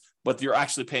 $4,000, but you're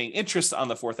actually paying interest on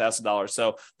the $4,000.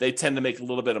 So they tend to make a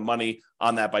little bit of money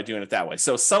on that by doing it that way.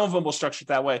 So some of them will structure it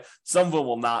that way. Some of them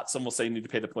will not. Some will say you need to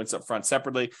pay the points up front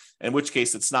separately, in which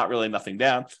case it's not really nothing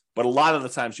down. But a lot of the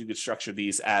times you could structure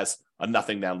these as a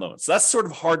nothing down loan. So that's sort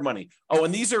of hard money. Oh,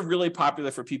 and these are really popular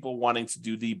for people wanting to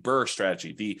do the BRRRR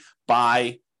strategy, the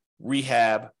buy,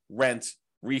 rehab, rent,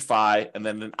 refi, and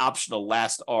then an optional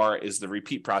last R is the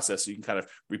repeat process. So you can kind of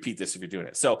repeat this if you're doing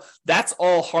it. So that's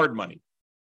all hard money.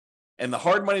 And the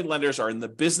hard money lenders are in the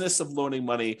business of loaning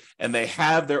money, and they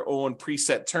have their own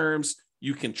preset terms.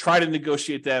 You can try to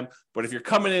negotiate them, but if you're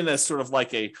coming in as sort of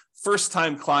like a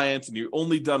first-time client and you've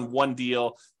only done one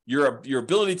deal, your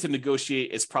ability to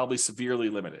negotiate is probably severely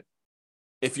limited.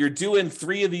 If you're doing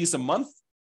 3 of these a month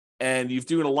and you're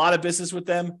doing a lot of business with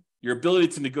them, your ability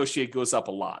to negotiate goes up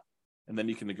a lot, and then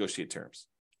you can negotiate terms.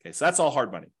 Okay, so that's all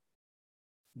hard money.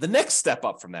 The next step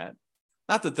up from that,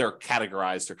 not that they're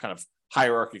categorized or kind of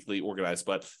hierarchically organized,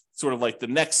 but sort of like the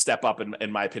next step up,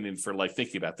 in my opinion, for like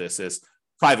thinking about this is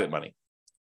private money.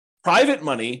 Private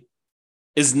money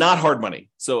is not hard money.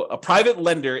 So a private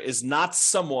lender is not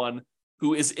someone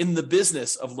who is in the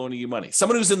business of loaning you money.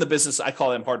 Someone who's in the business, I call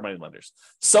them hard money lenders.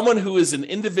 Someone who is an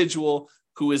individual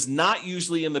who is not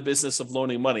usually in the business of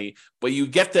loaning money, but you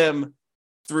get them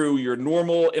through your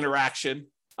normal interaction.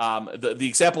 The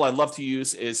example I love to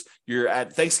use is you're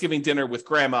at Thanksgiving dinner with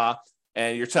grandma,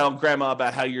 and you're telling grandma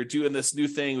about how you're doing this new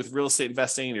thing with real estate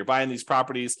investing and you're buying these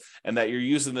properties and that you're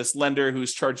using this lender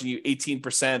who's charging you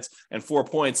 18% and 4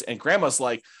 points. And grandma's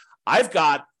like, I've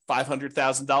got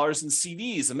 $500,000 in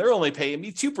CDs and they're only paying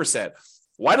me 2%.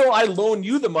 Why don't I loan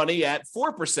you the money at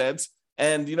 4%?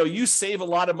 And, you save a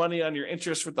lot of money on your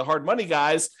interest with the hard money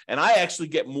guys, and I actually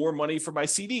get more money for my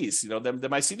CDs, than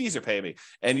my CDs are paying me.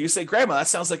 And you say, grandma, that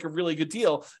sounds like a really good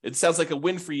deal. It sounds like a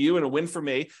win for you and a win for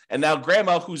me. And now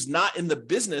grandma, who's not in the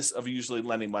business of usually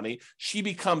lending money, she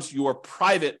becomes your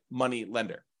private money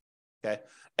lender. Okay.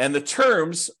 And the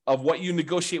terms of what you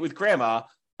negotiate with grandma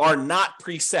are not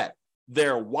preset.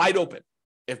 They're wide open.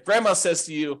 If grandma says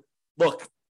to you, look,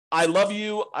 I love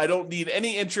you. I don't need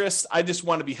any interest. I just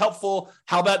want to be helpful.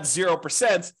 How about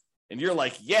 0%? And you're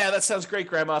like, yeah, that sounds great,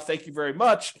 grandma. Thank you very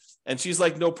much. And she's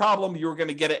like, no problem. You were going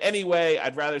to get it anyway.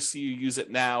 I'd rather see you use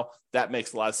it now. That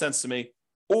makes a lot of sense to me.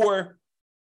 Or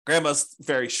grandma's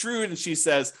very shrewd and she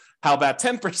says, how about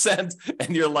 10%?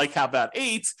 And you're like, how about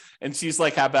 8? And she's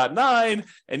like, how about 9?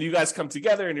 And you guys come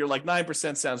together and you're like,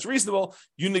 9% sounds reasonable.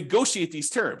 You negotiate these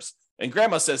terms. And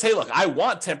grandma says, hey, look, I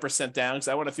want 10% down because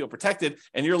I want to feel protected.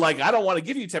 And you're like, I don't want to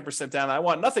give you 10% down. I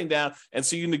want nothing down. And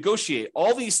so you negotiate.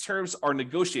 All these terms are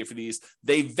negotiated for these.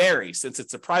 They vary since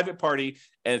it's a private party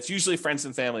and it's usually friends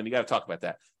and family. And you got to talk about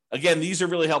that. Again, these are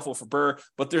really helpful for BRRRR,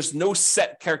 but there's no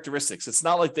set characteristics. It's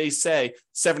not like they say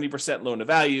 70% loan to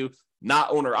value,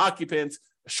 not owner occupant,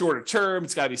 shorter term.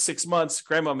 It's got to be 6 months.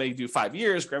 Grandma may do 5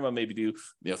 years. Grandma maybe do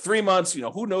 3 months.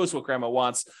 Who knows what grandma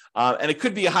wants? And it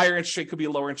could be a higher interest rate, could be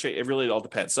a lower interest rate. It really all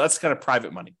depends. So that's kind of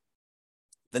private money.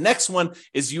 The next one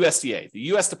is USDA. The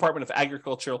U.S. Department of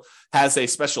Agriculture has a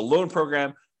special loan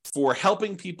program for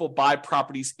helping people buy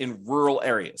properties in rural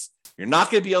areas. You're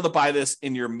not going to be able to buy this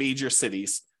in your major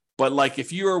cities, but like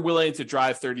if you are willing to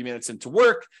drive 30 minutes into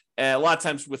work, and a lot of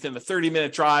times within the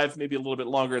 30-minute drive, maybe a little bit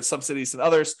longer in some cities than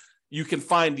others, you can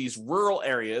find these rural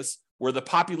areas where the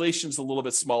population's a little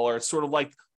bit smaller. It's sort of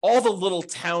like all the little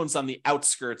towns on the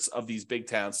outskirts of these big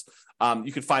towns.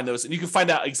 You can find those, and you can find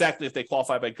out exactly if they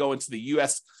qualify by going to the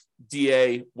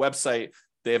USDA website.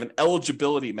 They have an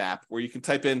eligibility map where you can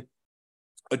type in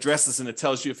addresses and it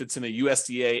tells you if it's in a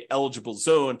USDA eligible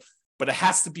zone but it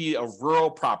has to be a rural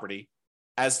property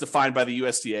as defined by the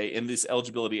USDA in these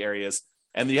eligibility areas.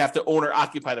 And you have to own or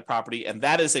occupy the property. And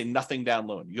that is a nothing down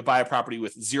loan. You can buy a property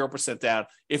with 0% down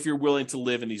if you're willing to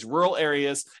live in these rural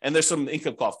areas. And there's some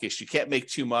income qualifications. You can't make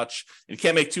too much and you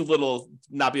can't make too little,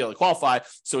 not be able to qualify.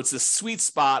 So it's this sweet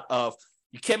spot of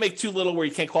you can't make too little where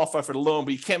you can't qualify for the loan,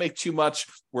 but you can't make too much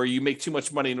where you make too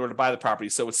much money in order to buy the property.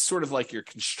 So it's sort of like you're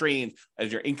constrained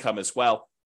as your income as well.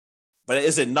 But it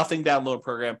is a nothing down loan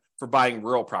program for buying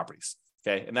rural properties.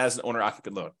 Okay. And that is an owner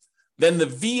occupant loan. Then the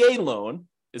VA loan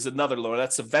is another loan.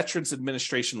 That's a Veterans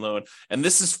Administration loan. And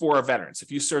this is for our veterans.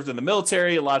 If you served in the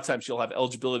military, a lot of times you'll have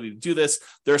eligibility to do this.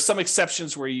 There are some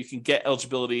exceptions where you can get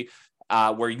eligibility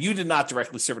where you did not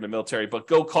directly serve in the military, but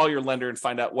go call your lender and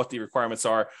find out what the requirements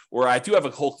are. Or I do have a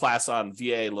whole class on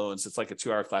VA loans. It's like a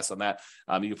 2-hour class on that.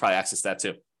 You can probably access that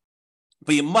too.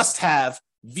 But you must have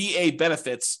VA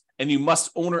benefits and you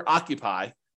must own or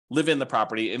occupy, live in the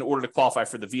property in order to qualify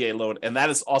for the VA loan. And that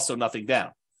is also nothing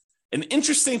down. An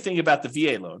interesting thing about the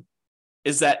VA loan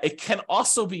is that it can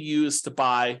also be used to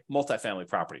buy multifamily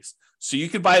properties. So you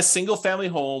could buy a single family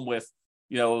home with,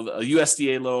 a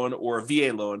USDA loan or a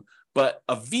VA loan, but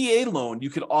a VA loan, you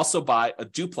could also buy a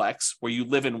duplex where you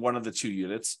live in one of the 2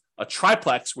 units, a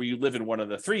triplex where you live in one of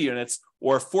the 3 units,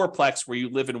 or a fourplex where you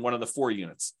live in one of the 4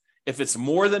 units. If it's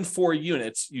more than 4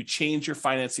 units, you change your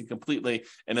financing completely,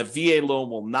 and a VA loan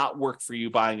will not work for you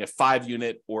buying a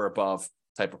 5-unit or above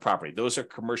type of property. Those are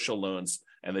commercial loans,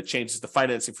 and it changes the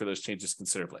financing for those changes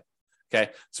considerably.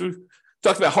 Okay, so we've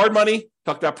talked about hard money,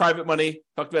 talked about private money,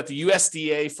 talked about the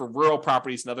USDA for rural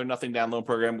properties, another nothing down loan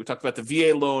program. We talked about the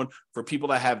VA loan for people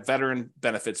that have veteran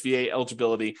benefits, VA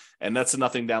eligibility, and that's a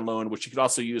nothing down loan, which you could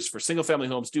also use for single family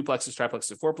homes, duplexes,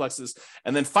 triplexes, fourplexes.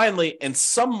 And then finally, in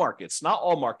some markets, not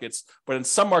all markets, but in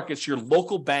some markets, your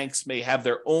local banks may have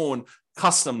their own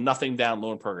custom nothing down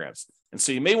loan programs. And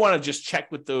so you may want to just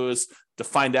check with those to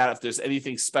find out if there's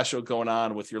anything special going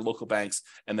on with your local banks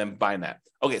and then buying that.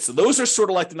 Okay, so those are sort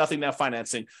of like the nothing down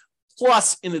financing.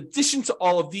 Plus, in addition to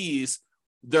all of these,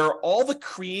 there are all the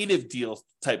creative deal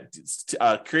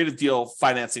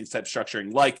financing type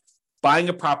structuring, like buying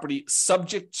a property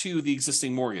subject to the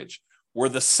existing mortgage, where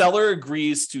the seller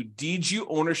agrees to deed you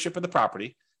ownership of the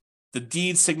property. The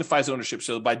deed signifies ownership.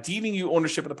 So by deeding you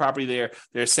ownership of the property,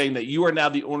 they're saying that you are now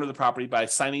the owner of the property by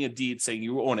signing a deed saying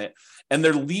you own it. And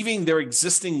they're leaving their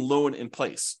existing loan in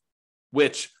place,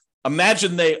 which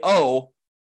imagine they owe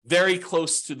very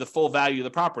close to the full value of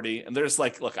the property. And they're just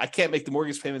like, look, I can't make the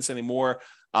mortgage payments anymore.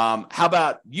 How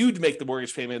about you make the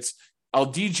mortgage payments? I'll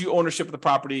deed you ownership of the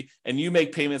property and you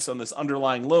make payments on this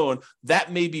underlying loan.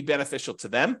 That may be beneficial to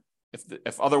them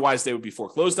if otherwise they would be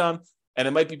foreclosed on. And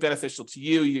it might be beneficial to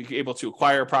you. You're able to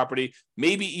acquire a property,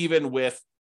 maybe even with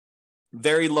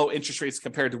very low interest rates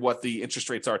compared to what the interest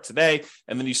rates are today.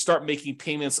 And then you start making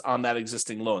payments on that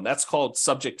existing loan. That's called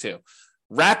subject to.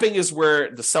 Wrapping is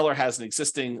where the seller has an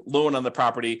existing loan on the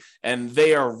property and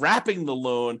they are wrapping the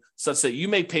loan such that you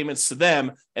make payments to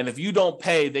them. And if you don't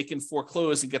pay, they can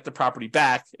foreclose and get the property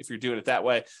back if you're doing it that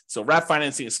way. So wrap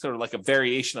financing is sort of like a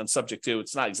variation on subject to.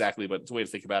 It's not exactly, but it's a way to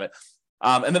think about it.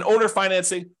 And then owner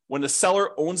financing, when the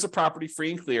seller owns the property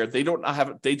free and clear, they do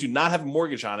not have a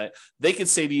mortgage on it. They can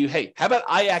say to you, hey, how about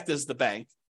I act as the bank?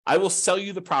 I will sell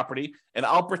you the property and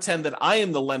I'll pretend that I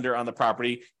am the lender on the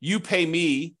property. You pay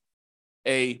me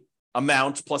a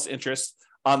amount plus interest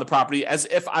on the property as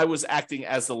if I was acting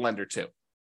as the lender too.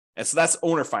 And so that's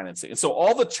owner financing. And so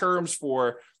all the terms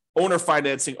for owner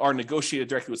financing are negotiated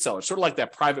directly with sellers, sort of like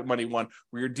that private money one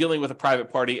where you're dealing with a private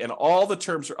party and all the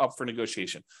terms are up for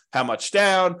negotiation. How much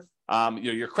down,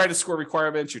 your credit score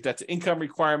requirements, your debt to income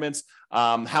requirements,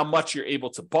 how much you're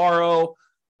able to borrow.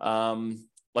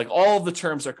 Like all of the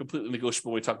terms are completely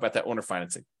negotiable when we talk about that owner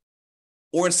financing.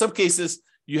 Or in some cases,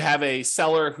 you have a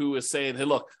seller who is saying, hey,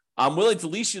 look, I'm willing to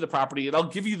lease you the property and I'll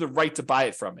give you the right to buy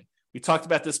it from me. We talked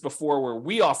about this before where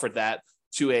we offered that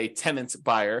to a tenant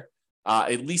buyer.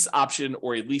 A lease option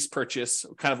or a lease purchase,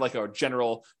 kind of like our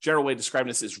general way of describing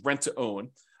this is rent to own.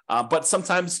 But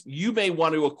sometimes you may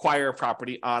want to acquire a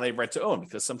property on a rent to own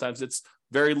because sometimes it's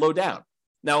very low down.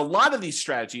 Now, a lot of these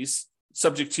strategies,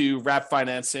 subject to wrap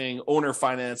financing, owner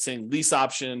financing, lease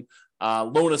option,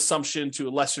 loan assumption to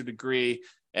a lesser degree,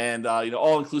 and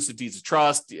all-inclusive deeds of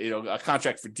trust, a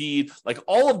contract for deed, like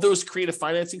all of those creative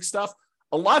financing stuff,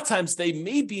 a lot of times they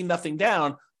may be nothing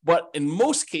down. But in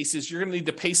most cases, you're going to need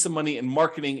to pay some money in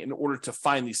marketing in order to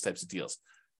find these types of deals.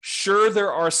 Sure,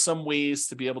 there are some ways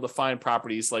to be able to find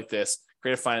properties like this,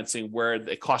 creative financing, where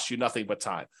it costs you nothing but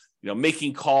time.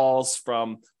 making calls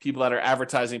from people that are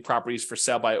advertising properties for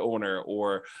sale by owner,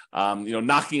 or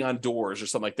knocking on doors or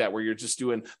something like that, where you're just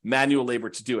doing manual labor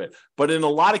to do it. But in a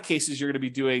lot of cases, you're going to be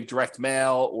doing direct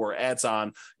mail or ads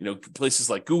on places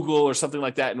like Google or something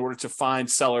like that in order to find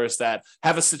sellers that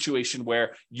have a situation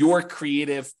where your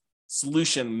creative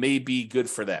solution may be good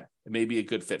for them. It may be a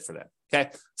good fit for them. Okay,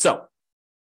 so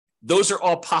those are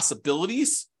all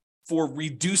possibilities for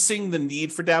reducing the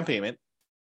need for down payment.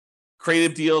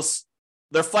 Creative deals,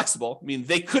 they're flexible. I mean,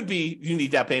 they could be you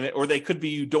need down payment, or they could be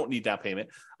you don't need down payment.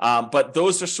 But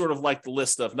those are sort of like the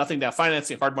list of nothing down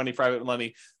financing, hard money, private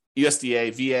money,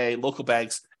 USDA, VA, local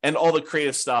banks, and all the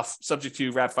creative stuff subject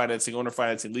to wrap financing, owner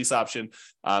financing, lease option.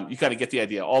 You kind of get the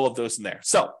idea, all of those in there.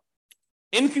 So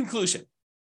in conclusion,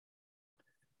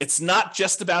 it's not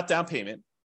just about down payment,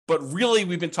 but really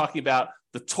we've been talking about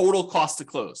the total cost to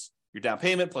close, your down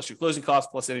payment plus your closing costs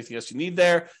plus anything else you need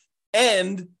there,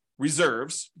 and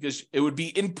reserves, because it would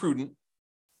be imprudent.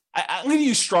 I'm going to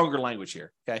use stronger language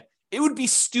here. Okay. It would be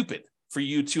stupid for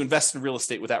you to invest in real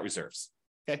estate without reserves.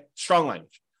 Okay. Strong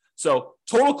language. So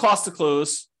total cost to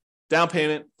close, down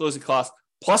payment, closing costs,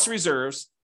 plus reserves.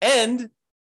 And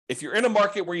if you're in a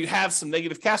market where you have some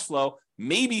negative cash flow,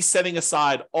 maybe setting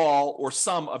aside all or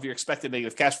some of your expected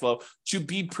negative cash flow to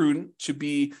be prudent, to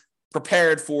be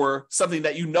prepared for something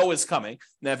that is coming.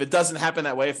 Now, if it doesn't happen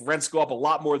that way, if rents go up a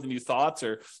lot more than you thought,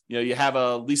 or you have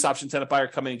a lease option tenant buyer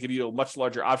come in and give you a much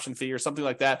larger option fee or something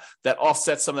like that, that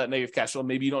offsets some of that negative cash flow,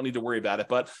 maybe you don't need to worry about it.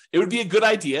 But it would be a good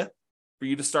idea for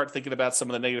you to start thinking about some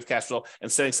of the negative cash flow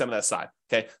and setting some of that aside.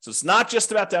 Okay, so it's not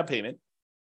just about down payment.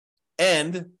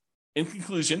 And in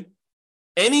conclusion,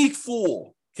 any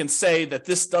fool can say that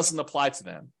this doesn't apply to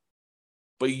them,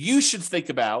 but you should think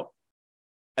about,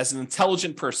 as an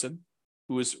intelligent person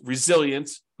who is resilient,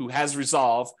 who has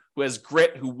resolve, who has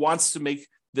grit, who wants to make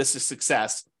this a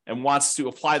success and wants to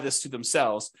apply this to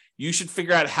themselves, you should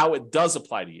figure out how it does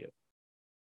apply to you.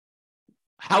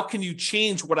 How can you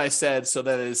change what I said so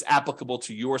that it is applicable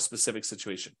to your specific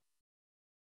situation?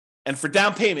 And for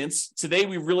down payments, today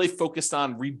we really focused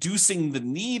on reducing the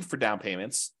need for down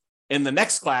payments. In the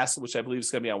next class, which I believe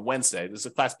is going to be on Wednesday, there's a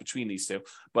class between these two,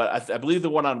 but I believe the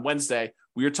one on Wednesday,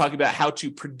 we were talking about how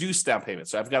to produce down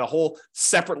payments. So I've got a whole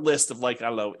separate list of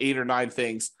 8 or 9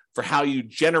 things for how you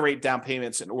generate down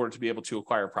payments in order to be able to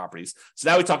acquire properties. So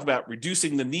now we talked about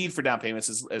reducing the need for down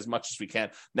payments as much as we can.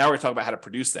 Now we're talking about how to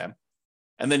produce them,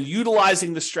 and then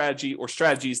utilizing the strategy or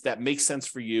strategies that make sense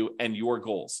for you and your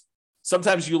goals.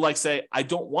 Sometimes you say, I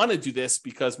don't want to do this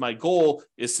because my goal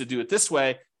is to do it this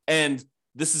way, and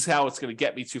this is how it's going to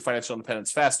get me to financial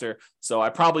independence faster. So I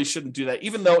probably shouldn't do that,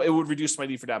 even though it would reduce my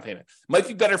need for down payment. It might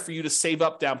be better for you to save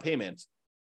up down payment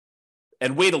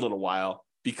and wait a little while,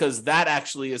 because that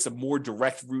actually is a more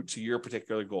direct route to your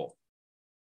particular goal.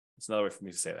 That's another way for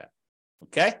me to say that.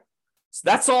 Okay? So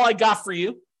that's all I got for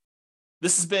you.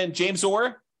 This has been James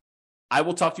Orr. I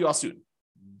will talk to you all soon.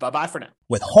 Bye-bye for now.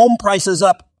 With home prices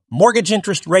up, mortgage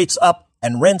interest rates up,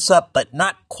 and rents up, but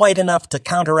not quite enough to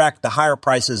counteract the higher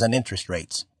prices and interest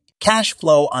rates, cash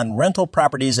flow on rental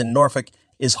properties in Norfolk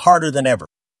is harder than ever.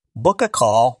 Book a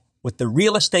call with the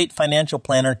Real Estate Financial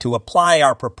Planner to apply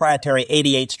our proprietary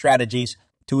 88 strategies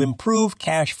to improve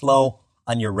cash flow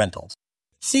on your rentals.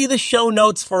 See the show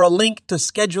notes for a link to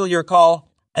schedule your call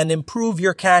and improve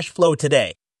your cash flow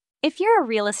today. If you're a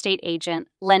real estate agent,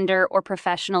 lender, or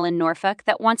professional in Norfolk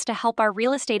that wants to help our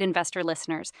real estate investor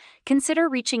listeners, consider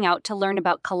reaching out to learn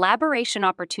about collaboration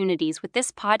opportunities with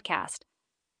this podcast.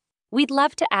 We'd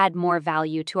love to add more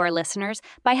value to our listeners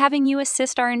by having you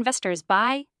assist our investors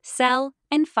buy, sell,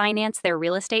 and finance their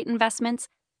real estate investments.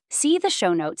 See the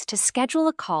show notes to schedule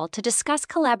a call to discuss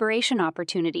collaboration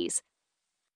opportunities.